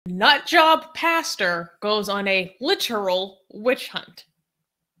Nutjob pastor goes on a literal witch hunt.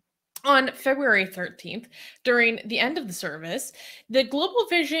 On February 13th, during the end of the service, the Global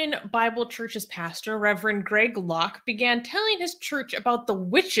Vision Bible Church's pastor, Reverend Locke, began telling his church about the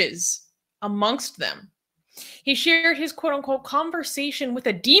witches amongst them. He shared his quote-unquote conversation with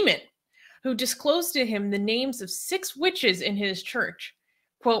a demon who disclosed to him the names of 6 witches in his church.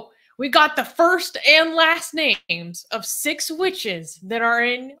 Quote, "We got the first and last names of 6 witches that are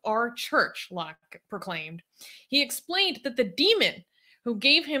in our church," Locke proclaimed. He explained that the demon who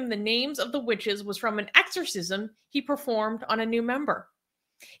gave him the names of the witches was from an exorcism he performed on a new member.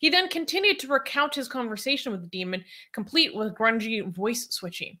 He then continued to recount his conversation with the demon, complete with grungy voice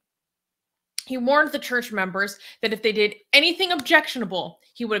switching. He warned the church members that if they did anything objectionable,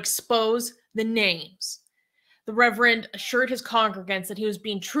 he would expose the names. The Reverend assured his congregants that he was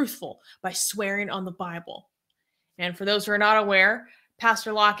being truthful by swearing on the Bible. And for those who are not aware,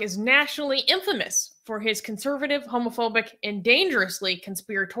 Pastor Locke is nationally infamous for his conservative, homophobic, and dangerously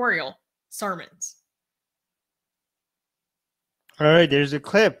conspiratorial sermons. All right, there's a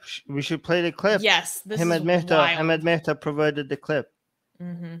clip. We should play the clip. Yes, this Ahmed is wild. Ahmed Mehta provided the clip.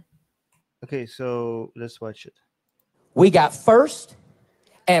 Mm-hmm. Okay, so let's watch it. We got first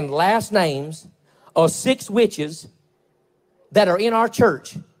and last names of 6 witches that are in our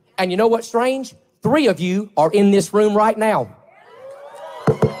church. And you know what's strange? 3 of you are in this room right now.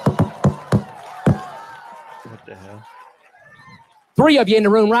 What the hell? 3 of you in the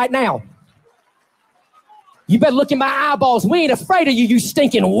room right now. You better look in my eyeballs. We ain't afraid of you, you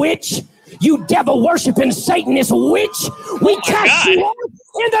stinking witch. You devil-worshiping Satanist witch. We cast you out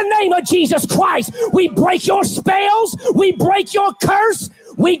in the name of Jesus Christ. We break your spells. We break your curse.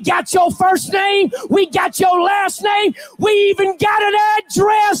 We got your first name. We got your last name. We even got an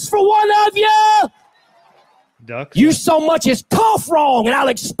address for one of you. Duck. You so much as cough wrong, and I'll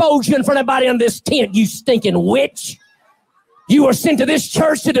expose you in front of everybody in this tent, you stinking witch. You were sent to this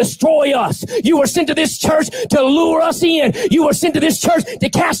church to destroy us. You were sent to this church to lure us in. You were sent to this church to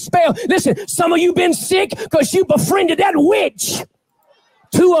cast spell. Listen, some of you been sick because you befriended that witch.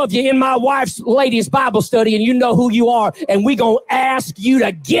 2 of you in my wife's ladies' Bible study, and you know who you are, and we gonna ask you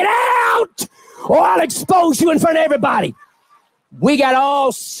to get out, or I'll expose you in front of everybody. We got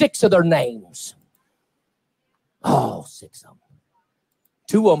all 6 of their names. All 6 of them.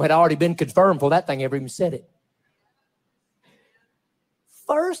 2 of them had already been confirmed before that thing ever even said it.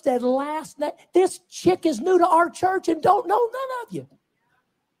 First and last name. This chick is new to our church and don't know none of you.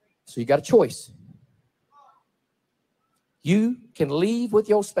 So you got a choice. You can leave with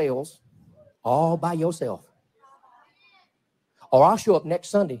your spells all by yourself. Or I'll show up next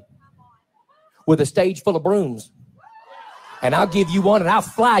Sunday with a stage full of brooms. And I'll give you one and I'll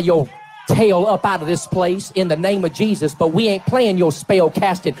fly your tail up out of this place in the name of Jesus. But we ain't playing your spell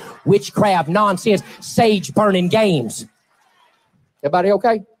casting, witchcraft, nonsense, sage burning games. Everybody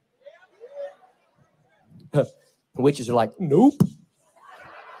okay? The witches are like, nope.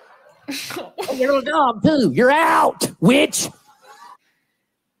 You're a dog too. You're out, witch.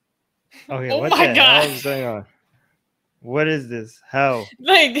 Okay, oh what my the God. hell is going on? What is this? How?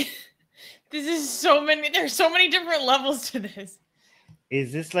 Like, this is so many, there's so many different levels to this.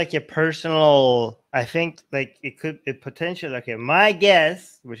 Is this like a personal, I think like it could be potential, okay, my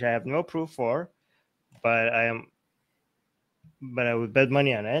guess, which I have no proof for, but I would bet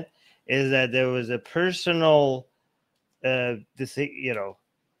money on it, is that there was a personal,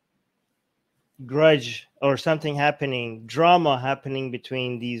 grudge or something happening, drama happening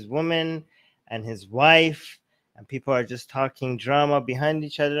between these women and his wife, and people are just talking drama behind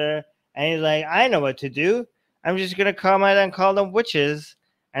each other. And he's like, I know what to do. I'm just going to come out and call them witches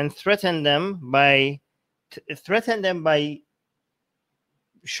and threaten them by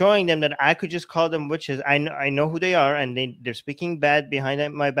showing them that I could just call them witches. I know who they are, and they're speaking bad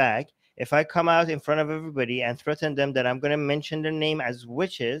behind my back. If I come out in front of everybody and threaten them that I'm going to mention their name as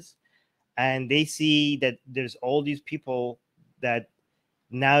witches, and they see that there's all these people that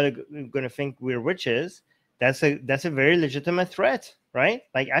now they're going to think we're witches, that's a very legitimate threat, right?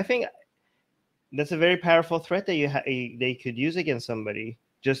 Like, I think that's a very powerful threat that they could use against somebody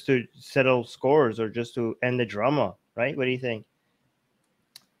just to settle scores or just to end the drama, right? What do you think?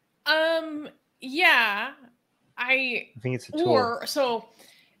 Yeah, I think it's a tool. So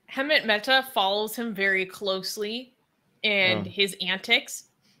Ahmed Mehta follows him very closely and his antics.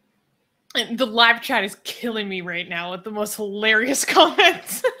 And the live chat is killing me right now with the most hilarious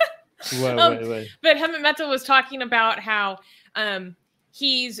comments. Wait. But Ahmed Mehta was talking about how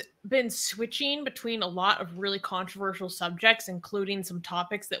he's been switching between a lot of really controversial subjects, including some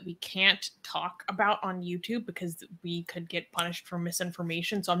topics that we can't talk about on YouTube because we could get punished for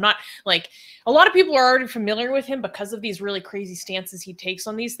misinformation. So I'm not like, a lot of people are already familiar with him because of these really crazy stances he takes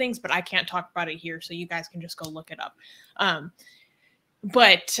on these things, but I can't talk about it here. So you guys can just go look it up.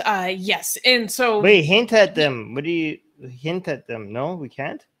 Yes. And so wait, hint at them. What do you hint at them? No, we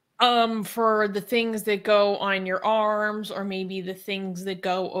can't. For the things that go on your arms, or maybe the things that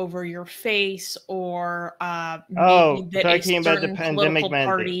go over your face, or maybe that talking a about the certain pandemic political mandate.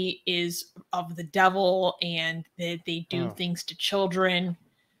 party is of the devil and that they do things to children.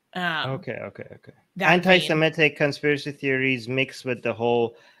 Okay. Anti-Semitic conspiracy theories mixed with the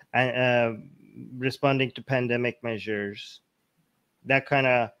whole responding to pandemic measures. That kind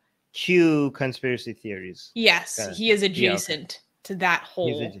of Q conspiracy theories. Yes, kinda. he is adjacent to that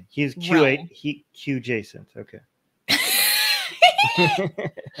whole. He's realm. Q adjacent. Okay.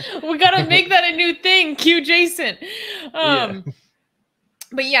 We gotta make that a new thing, Q Jason.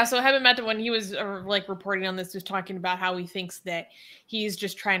 But yeah, so Heaven Meta, when he was like reporting on this, was talking about how he thinks that he's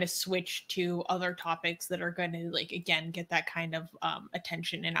just trying to switch to other topics that are going to, like, again, get that kind of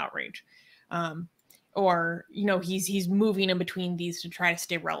attention and outrage. Or, you know, he's moving in between these to try to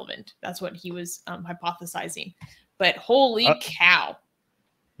stay relevant. That's what he was hypothesizing. But holy cow.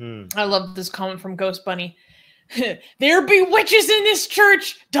 I love this comment from Ghost Bunny. There be witches in this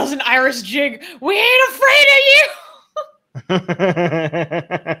church, doesn't Iris jig. We ain't afraid of you.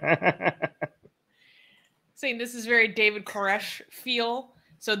 Saying this is very David Koresh feel.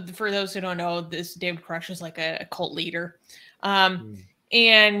 So for those who don't know, this David Koresh is like a cult leader.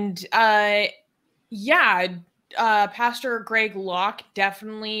 Pastor Greg Locke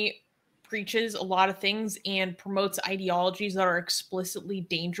definitely preaches a lot of things and promotes ideologies that are explicitly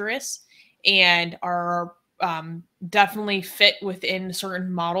dangerous and are definitely fit within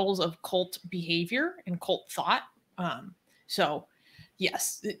certain models of cult behavior and cult thought. So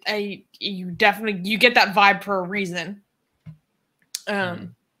yes, you get that vibe for a reason.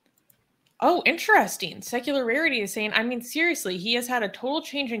 Oh, interesting. Secular Rarity is saying, I mean, seriously, he has had a total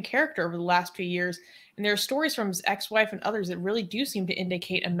change in character over the last few years, and there are stories from his ex-wife and others that really do seem to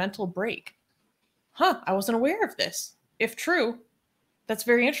indicate a mental break. Huh, I wasn't aware of this. If true, that's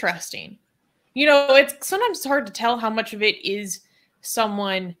very interesting. You know, it's sometimes hard to tell how much of it is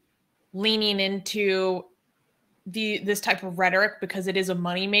someone leaning into this type of rhetoric because it is a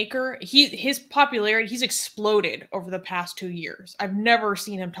moneymaker. His popularity, he's exploded over the past 2 years. I've never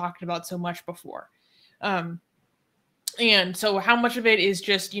seen him talked about so much before. And so how much of it is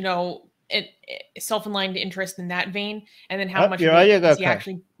just, you know, self-aligned interest in that vein, and then how much of it does he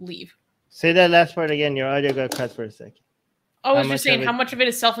actually leave? Say that last part again. Your audio got cut for a second. I was just saying how much of it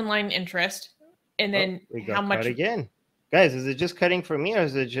is self-aligned interest, and then how much again. Guys, is it just cutting for me, or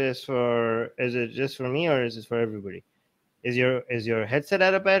is it just for me, or is it for everybody? Is your headset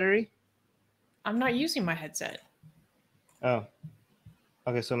out of battery? I'm not using my headset. Oh.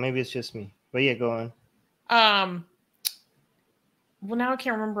 Okay, so maybe it's just me. But yeah, go on. Well, now I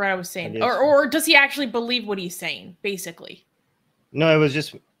can't remember what I was saying. Or does he actually believe what he's saying, basically? No, it was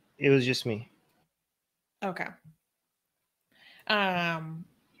just me. Okay.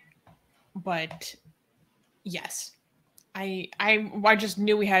 But yes. I just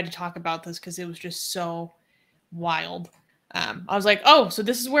knew we had to talk about this because it was just so wild. I was like, oh, so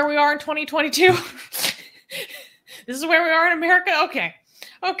this is where we are in 2022? This is where we are in America? Okay.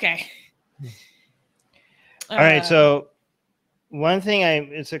 All right, so one thing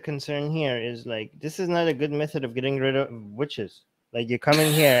it's a concern here is, like, this is not a good method of getting rid of witches. Like, you come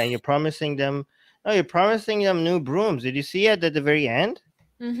in here and you're promising them new brooms. Did you see it at the very end?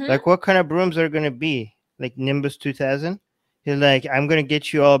 Like, what kind of brooms are going to be? Like Nimbus 2000? He's like, I'm going to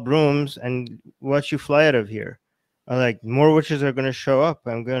get you all brooms and watch you fly out of here. I'm like, more witches are going to show up.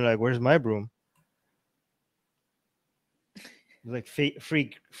 I'm going to, like, where's my broom? Like,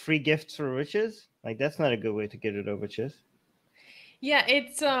 free gifts for witches? Like, that's not a good way to get rid of witches. Yeah,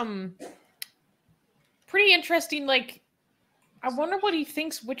 it's pretty interesting. Like, I wonder what he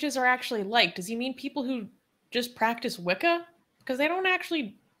thinks witches are actually like. Does he mean people who just practice Wicca? Because they don't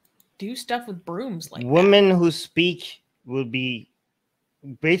actually do stuff with brooms like women that. Who speak will be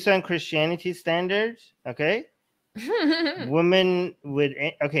based on Christianity standards. Okay. Women with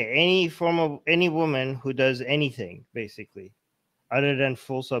any woman who does anything basically other than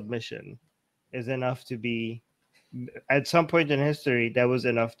full submission is enough to be, at some point in history, that was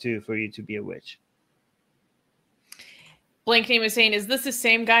enough for you to be a witch. Blank Name is saying, is this the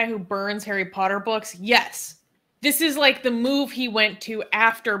same guy who burns Harry Potter books? Yes. This is like the move he went to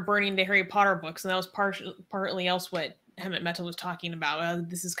after burning the Harry Potter books, and that was partly else what Emmett Meta was talking about.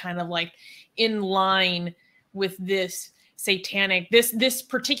 This is kind of like in line with this satanic, this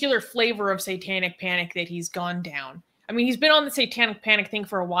particular flavor of satanic panic that he's gone down. I mean, he's been on the satanic panic thing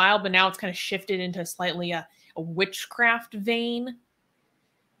for a while, but now it's kind of shifted into slightly a witchcraft vein.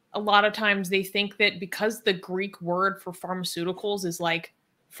 A lot of times they think that because the Greek word for pharmaceuticals is like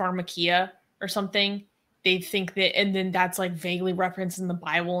pharmakia or something, they think that, and then that's like vaguely referenced in the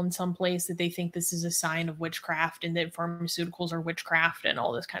Bible in some place, that they think this is a sign of witchcraft and that pharmaceuticals are witchcraft and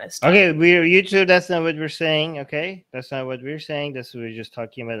all this kind of stuff. Okay, YouTube, that's not what we're saying, okay? That's not what we're saying. We're just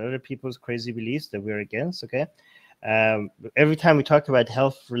talking about other people's crazy beliefs that we're against, okay? Every time we talk about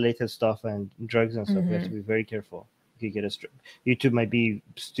health-related stuff and drugs and stuff, we have to be very careful. You get a strike. YouTube might be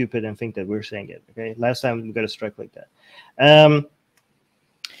stupid and think that we're saying it, okay? Last time we got a strike like that.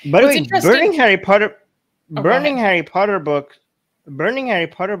 By the way, burning Harry Potter... Burning Harry Potter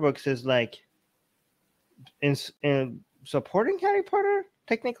books is like in supporting Harry Potter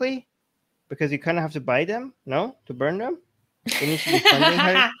technically, because you kind of have to buy them, no, to burn them. Wouldn't you be funding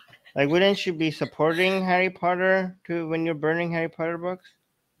Harry? Like, wouldn't you be supporting Harry Potter when you're burning Harry Potter books?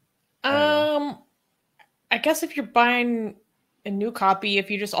 I guess if you're buying a new copy, if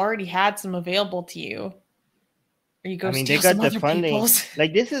you just already had some available to you. They got the funding. People's.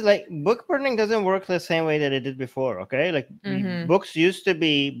 Like, this is like, book burning doesn't work the same way that it did before. Okay, like books used to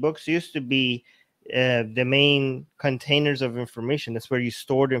be the main containers of information. That's where you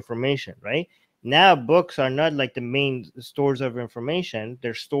stored information, right? Now books are not like the main stores of information.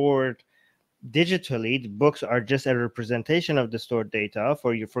 They're stored digitally. The books are just a representation of the stored data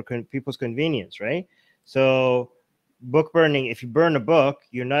for people's convenience, right? So book burning, if you burn a book,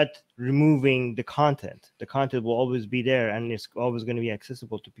 you're not removing the content. The content will always be there and it's always going to be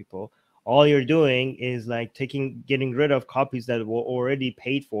accessible to people. All you're doing is like getting rid of copies that were already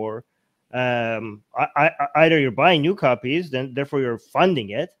paid for. Either you're buying new copies, then therefore you're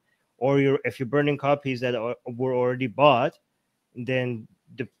funding it, or if you're burning copies that were already bought, then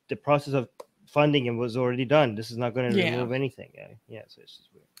the process of funding it was already done. This is not going to remove anything. Yeah, so it's just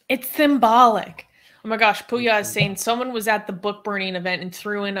weird. It's symbolic. Oh my gosh, Puya is saying someone was at the book burning event and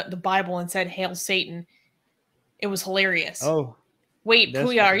threw in the Bible and said, "Hail Satan." It was hilarious. Oh. Wait,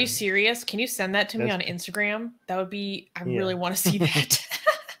 Puya, are you serious? Can you send that to me on Instagram? That would be, I really want to see that.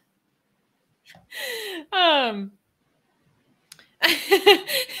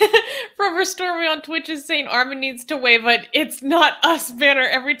 Rover Stormy on Twitch is saying Armin needs to wave an "It's not us" banner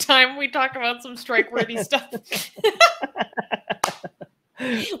every time we talk about some strike-worthy stuff.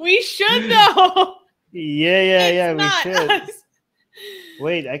 We should though. Yeah, we should. Us.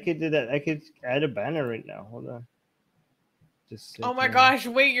 Wait, I could do that. I could add a banner right now. Hold on. Oh my gosh,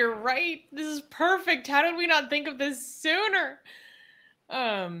 wait, you're right. This is perfect. How did we not think of this sooner?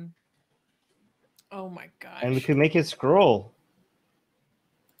 Oh my gosh. And we could make it scroll.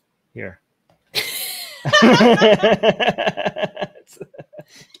 Here.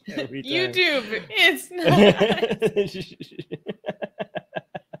 YouTube, it's not.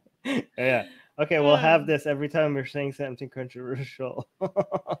 Yeah. Okay, we'll have this every time we're saying something controversial.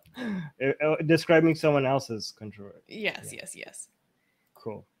 Describing someone else's controversy. Yes.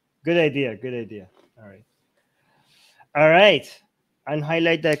 Cool. Good idea. All right. And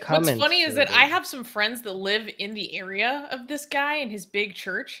highlight that comment. What's funny is that I have some friends that live in the area of this guy and his big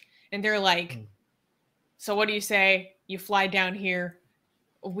church, and they're like, so what do you say? You fly down here,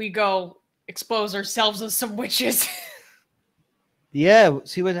 we go expose ourselves as some witches. Yeah,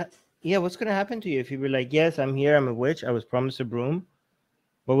 see what's gonna happen to you if you were like, yes, I'm here, I'm a witch, I was promised a broom.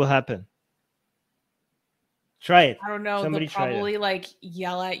 What will happen? Try it. I don't know. They'll probably like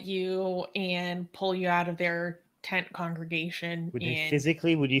yell at you and pull you out of their tent congregation. Would you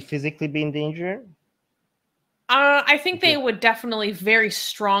physically be in danger? I think they would definitely very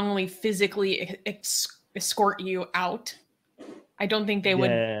strongly physically escort you out. I don't think they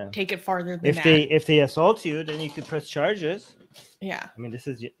would take it farther than that. If they assault you, then you could press charges. Yeah. I mean, this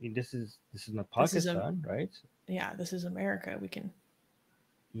is not Pakistan, right? Yeah, this is America. We can.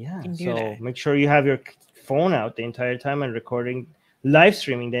 Yeah. Do that. Make sure you have your phone out the entire time and live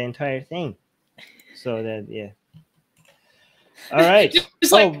streaming the entire thing, so that All right.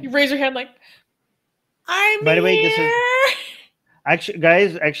 Just like you raise your hand, like I'm. By the way, here. This is actually,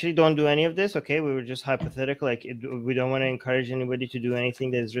 guys. Actually, don't do any of this. Okay, we were just hypothetical. Like we don't want to encourage anybody to do anything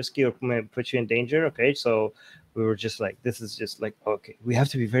that is risky or may put you in danger. Okay, so we were just like, this is just like, okay, we have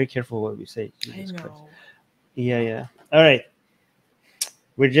to be very careful what we say. Jesus Christ. Yeah. All right.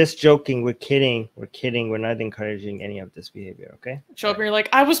 We're just joking. We're kidding. We're not encouraging any of this behavior. Okay. Show up and you're like,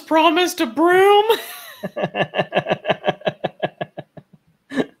 I was promised a broom.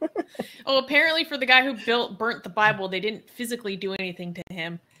 Oh, apparently for the guy who burnt the Bible, they didn't physically do anything to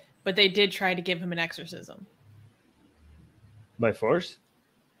him, but they did try to give him an exorcism. By force?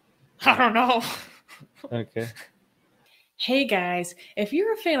 I don't know. Okay. Hey guys, if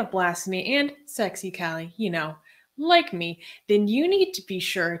you're a fan of blasphemy and sexy Callie, you know, like me, then you need to be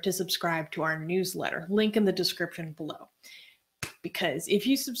sure to subscribe to our newsletter, link in the description below. Because if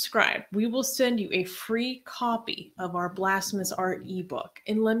you subscribe, we will send you a free copy of our Blasphemous Art ebook.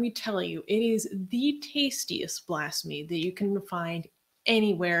 And let me tell you, it is the tastiest blasphemy that you can find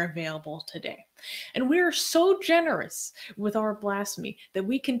anywhere available today. And we are so generous with our blasphemy that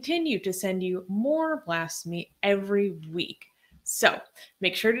we continue to send you more blasphemy every week. So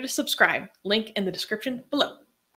make sure to subscribe, link in the description below.